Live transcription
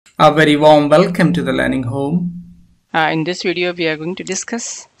A very warm welcome to the Learning Home. In this video, we are going to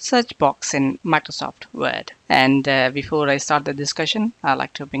discuss search box in Microsoft Word. And before I start the discussion, I'd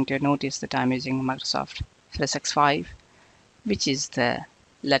like to bring to your notice that I'm using Microsoft 365, which is the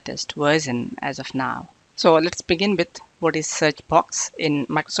latest version as of now. So let's begin with what is search box in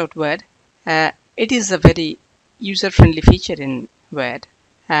Microsoft Word. It is a very user-friendly feature in Word.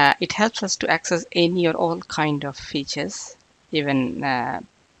 It helps us to access any or all kind of features, even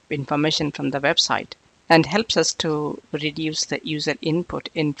information from the website, and helps us to reduce the user input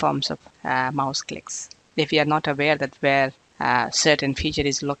in forms of mouse clicks. If we are not aware that where a certain feature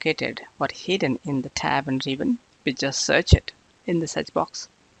is located or hidden in the tab and ribbon, we just search it in the search box,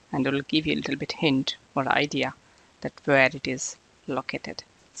 and it will give you a little bit hint or idea that where it is located.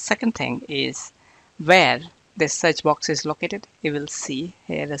 Second thing is where this search box is located. You will see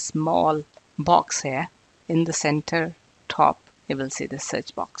here a small box here in the center top. You will see the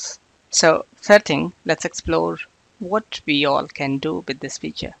search box. So third thing, let's explore what we all can do with this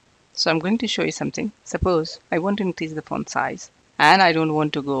feature. So I'm going to show you something. Suppose I want to increase the font size and I don't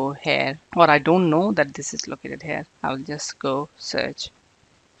want to go here, or I don't know that this is located here. I will just go search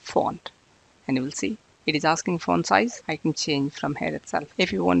font and you will see it is asking font size. I can change from here itself.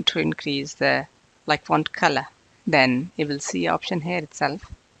 If you want to increase the font color, then you will see option here itself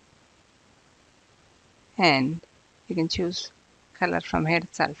and you can choose color from here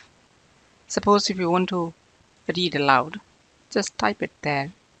itself. Suppose if you want to read aloud, just type it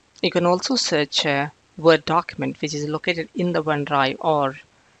there. You can also search a Word document which is located in the OneDrive, or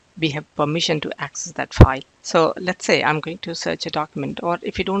we have permission to access that file. So let's say I'm going to search a document, or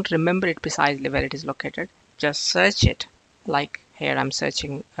if you don't remember it precisely where it is located, just search it. Like here I'm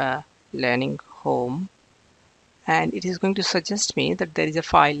searching Learning Home, and it is going to suggest me that there is a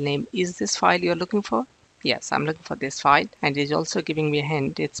file name. Is this file you're looking for? Yes, I'm looking for this file, and it is also giving me a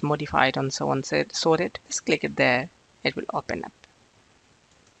hint. It's modified on so on so it. Just click it there. It will open up.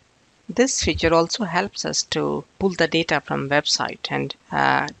 This feature also helps us to pull the data from website and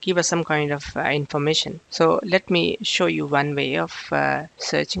give us some kind of information. So let me show you one way of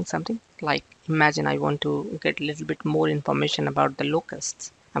searching something. Like imagine I want to get a little bit more information about the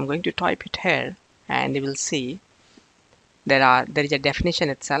locusts. I'm going to type it here, and you will see there is a definition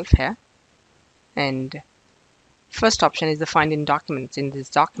itself here. And first option is the find in documents. In this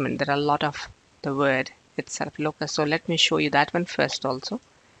document, there are a lot of the word itself, locust. So let me show you that one first also.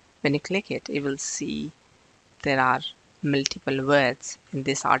 When you click it, you will see there are multiple words in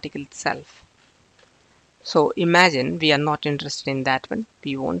this article itself. So imagine we are not interested in that one.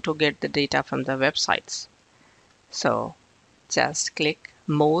 We want to get the data from the websites. So just click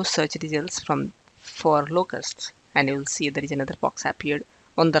more search results for locusts, and you will see there is another box appeared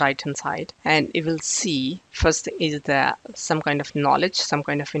on the right hand side, and you will see first is some kind of knowledge, some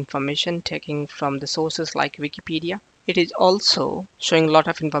kind of information taking from the sources like Wikipedia. It is also showing a lot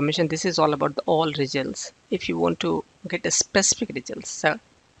of information. This is all about all results. If you want to get a specific results, so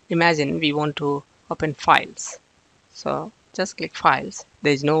imagine we want to open files. So just click files.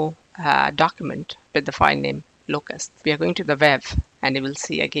 There is no document with the file name locust. We are going to the web, and you will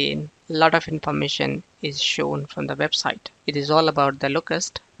see again a lot of information is shown from the website. It is all about the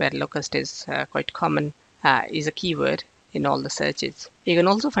locust, where locust is quite common, is a keyword in all the searches. You can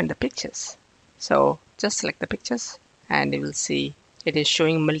also find the pictures. So just select the pictures, and you will see it is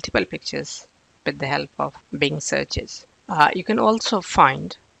showing multiple pictures with the help of Bing searches. You can also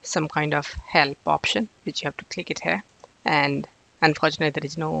find some kind of help option, which you have to click it here, and unfortunately there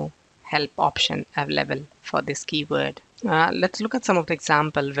is no help option available for this keyword. Let's look at some of the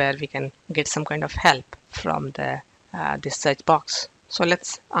example where we can get some kind of help from this search box. So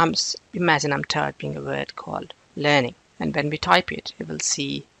let's imagine I'm typing a word called learning, and when we type it, you will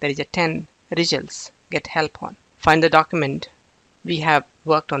see there is a 10 results get help on. Find the document. We have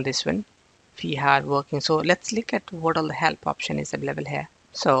worked on this one. We are working. So let's look at what all the help option is available here.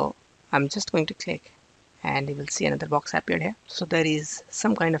 So I'm just going to click, and you will see another box appeared here. So there is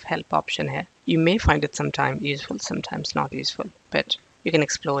some kind of help option here. You may find it sometimes useful, sometimes not useful, but you can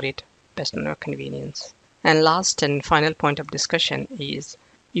explore it best on your convenience. And last and final point of discussion is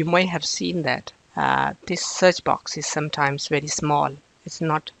you might have seen that this search box is sometimes very small. It's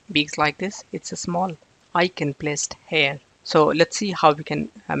not big like this. It's a small icon placed here. So let's see how we can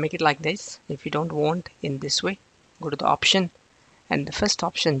make it like this. If you don't want in this way, go to the option, and the first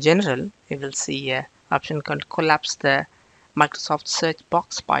option, general, you will see option called collapse the Microsoft search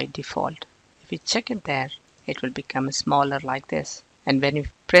box by default. If you check it there, it will become smaller like this, and when you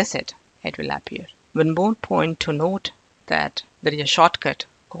press it, it will appear. One more point to note that there is a shortcut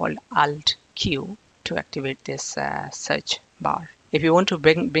called Alt+Q to activate this search bar. If you want to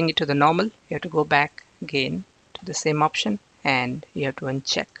bring it to the normal, you have to go back again to the same option and you have to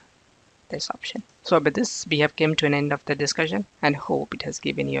uncheck this option. So with this, we have come to an end of the discussion and hope it has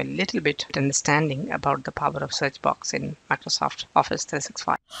given you a little bit of understanding about the power of search box in Microsoft Office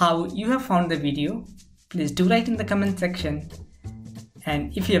 365. How you have found the video, please do write in the comment section.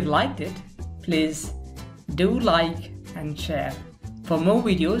 And if you have liked it, please do like and share. For more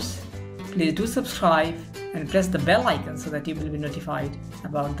videos, please do subscribe and press the bell icon so that you will be notified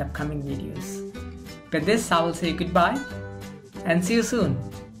about the upcoming videos. With this, I will say goodbye and see you soon.